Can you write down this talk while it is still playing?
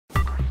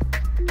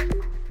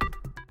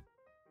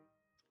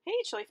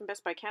Hey, Shelley from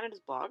Best Buy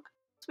Canada's blog.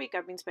 This week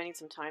I've been spending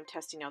some time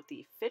testing out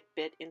the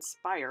Fitbit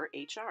Inspire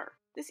HR.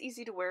 This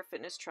easy-to-wear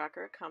fitness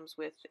tracker comes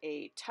with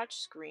a touch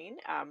screen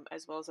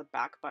as well as a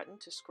back button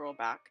to scroll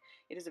back.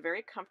 It is a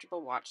very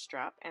comfortable watch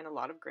strap and a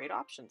lot of great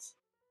options.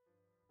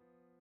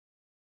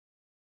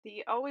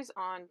 The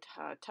always-on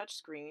touch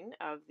screen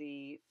of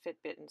the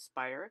Fitbit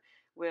Inspire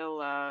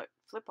will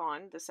flip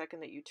on the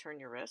second that you turn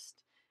your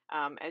wrist.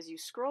 As you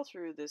scroll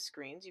through the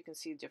screens, you can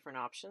see different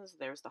options.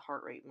 There's the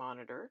heart rate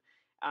monitor.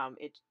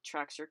 It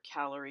tracks your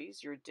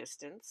calories, your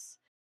distance.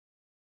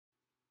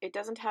 It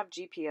doesn't have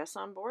GPS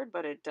on board,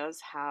 but it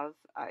does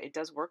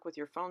work with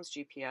your phone's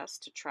GPS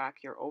to track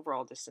your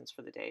overall distance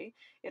for the day.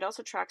 It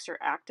also tracks your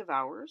active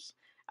hours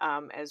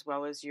as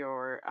well as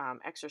your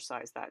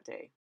exercise that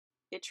day.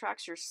 It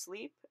tracks your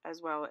sleep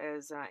as well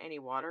as any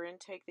water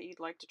intake that you'd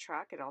like to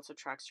track. It also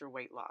tracks your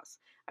weight loss.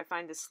 I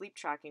find the sleep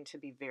tracking to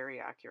be very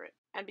accurate.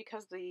 And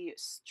because the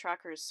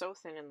tracker is so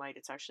thin and light,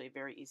 it's actually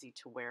very easy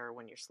to wear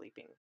when you're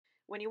sleeping.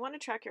 When you want to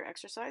track your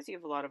exercise, you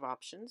have a lot of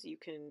options. You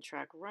can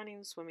track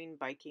running, swimming,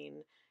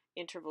 biking,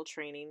 interval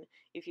training.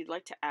 If you'd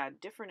like to add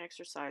different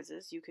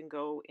exercises, you can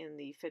go in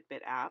the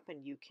Fitbit app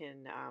and you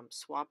can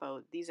swap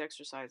out these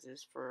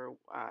exercises for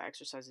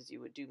exercises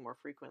you would do more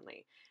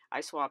frequently.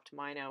 I swapped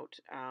mine out.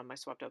 I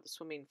swapped out the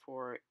swimming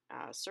for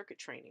circuit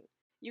training.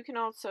 You can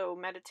also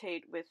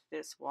meditate with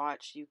this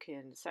watch. You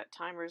can set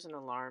timers and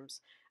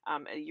alarms.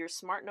 Your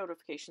smart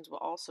notifications will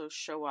also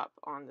show up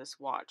on this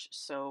watch.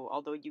 So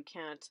although you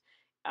can't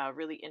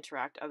really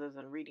interact other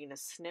than reading a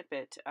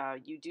snippet,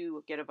 you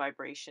do get a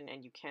vibration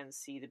and you can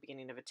see the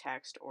beginning of a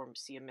text or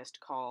see a missed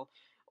call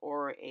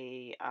or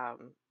a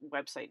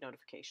website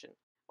notification.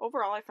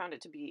 Overall, I found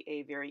it to be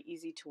a very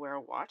easy to wear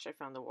watch. I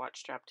found the watch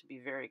strap to be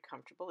very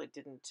comfortable. It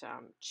didn't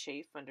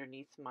chafe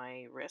underneath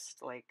my wrist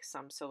like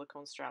some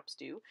silicone straps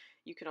do.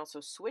 You can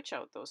also switch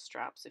out those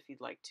straps if you'd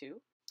like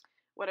to.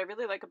 What I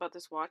really like about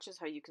this watch is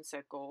how you can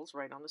set goals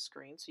right on the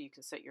screen. So you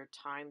can set your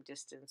time,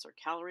 distance, or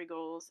calorie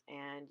goals,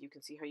 and you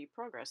can see how you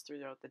progress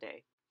throughout the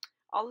day.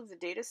 All of the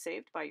data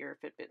saved by your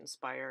Fitbit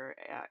Inspire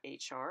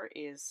HR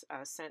is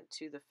sent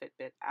to the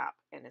Fitbit app,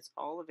 and it's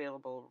all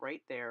available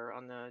right there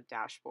on the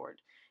dashboard.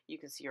 You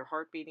can see your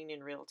heart beating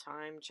in real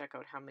time, check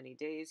out how many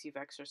days you've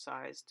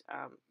exercised,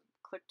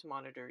 click to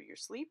monitor your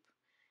sleep,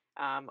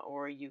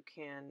 or you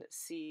can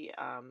see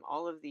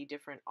all of the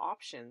different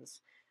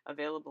options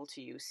available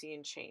to you, see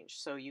and change.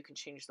 So you can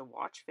change the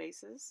watch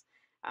faces.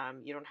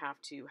 You don't have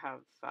to have,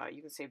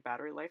 you can save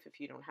battery life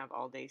if you don't have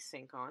all day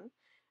sync on.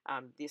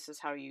 This is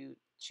how you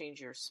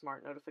change your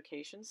smart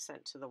notifications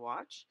sent to the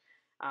watch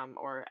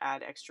or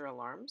add extra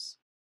alarms.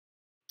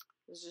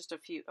 There's just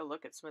a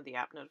look at some of the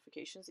app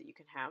notifications that you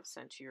can have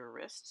sent to your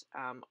wrist.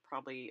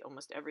 Probably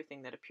almost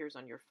everything that appears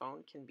on your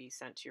phone can be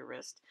sent to your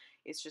wrist.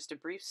 It's just a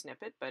brief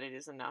snippet, but it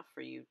is enough for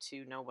you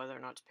to know whether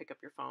or not to pick up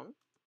your phone.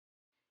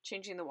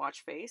 Changing the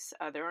watch face.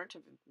 There aren't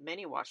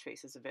many watch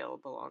faces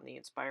available on the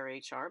Inspire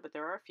HR, but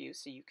there are a few,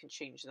 so you can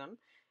change them.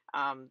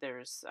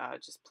 There's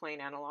just plain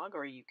analog,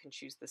 or you can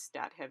choose the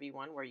stat heavy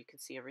one where you can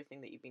see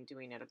everything that you've been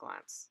doing at a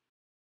glance.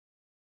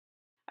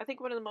 I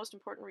think one of the most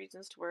important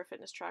reasons to wear a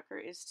fitness tracker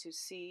is to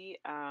see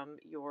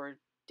your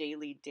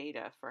daily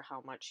data for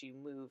how much you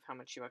move, how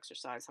much you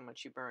exercise, how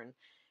much you burn.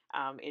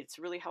 It's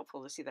really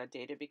helpful to see that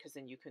data because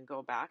then you can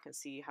go back and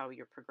see how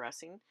you're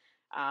progressing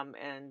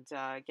and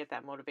get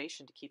that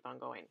motivation to keep on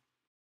going.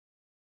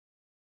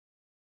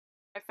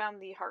 I found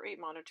the heart rate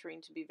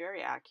monitoring to be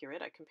very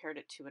accurate. I compared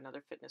it to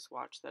another fitness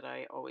watch that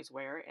I always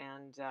wear,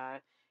 and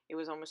it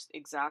was almost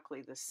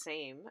exactly the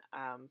same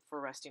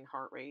for resting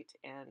heart rate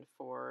and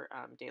for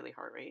daily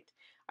heart rate.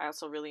 I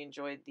also really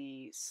enjoyed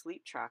the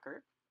sleep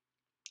tracker.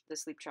 The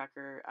sleep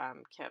tracker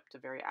kept a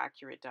very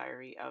accurate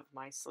diary of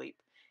my sleep.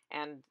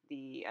 And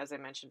as I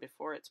mentioned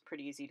before, it's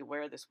pretty easy to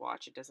wear this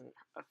watch. It doesn't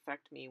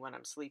affect me when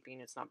I'm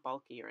sleeping. It's not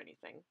bulky or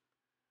anything.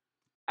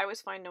 I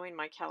always find knowing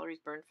my calories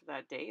burned for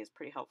that day is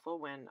pretty helpful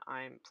when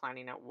I'm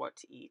planning out what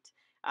to eat.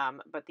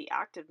 But the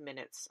active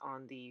minutes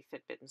on the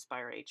Fitbit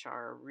Inspire HR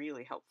are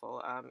really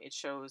helpful. It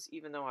shows,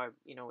 even though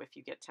if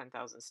you get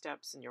 10,000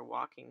 steps and you're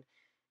walking,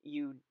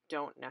 you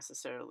don't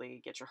necessarily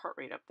get your heart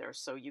rate up there.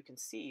 So you can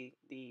see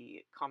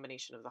the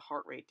combination of the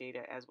heart rate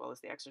data as well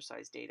as the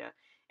exercise data,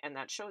 and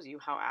that shows you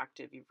how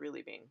active you've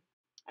really been.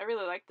 I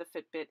really like the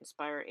Fitbit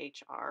Inspire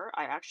HR.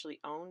 I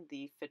actually own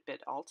the Fitbit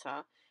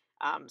Alta,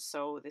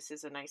 so this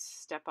is a nice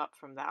step up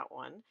from that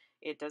one.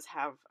 It does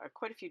have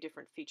quite a few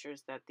different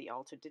features that the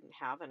Alta didn't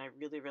have, and I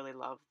really, really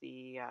love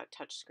the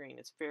touch screen.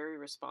 It's very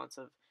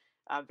responsive,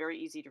 very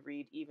easy to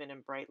read, even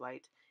in bright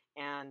light,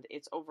 and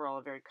it's overall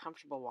a very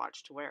comfortable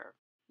watch to wear.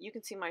 You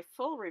can see my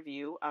full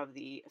review of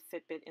the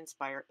Fitbit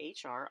Inspire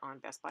HR on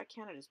Best Buy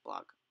Canada's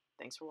blog.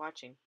 Thanks for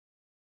watching.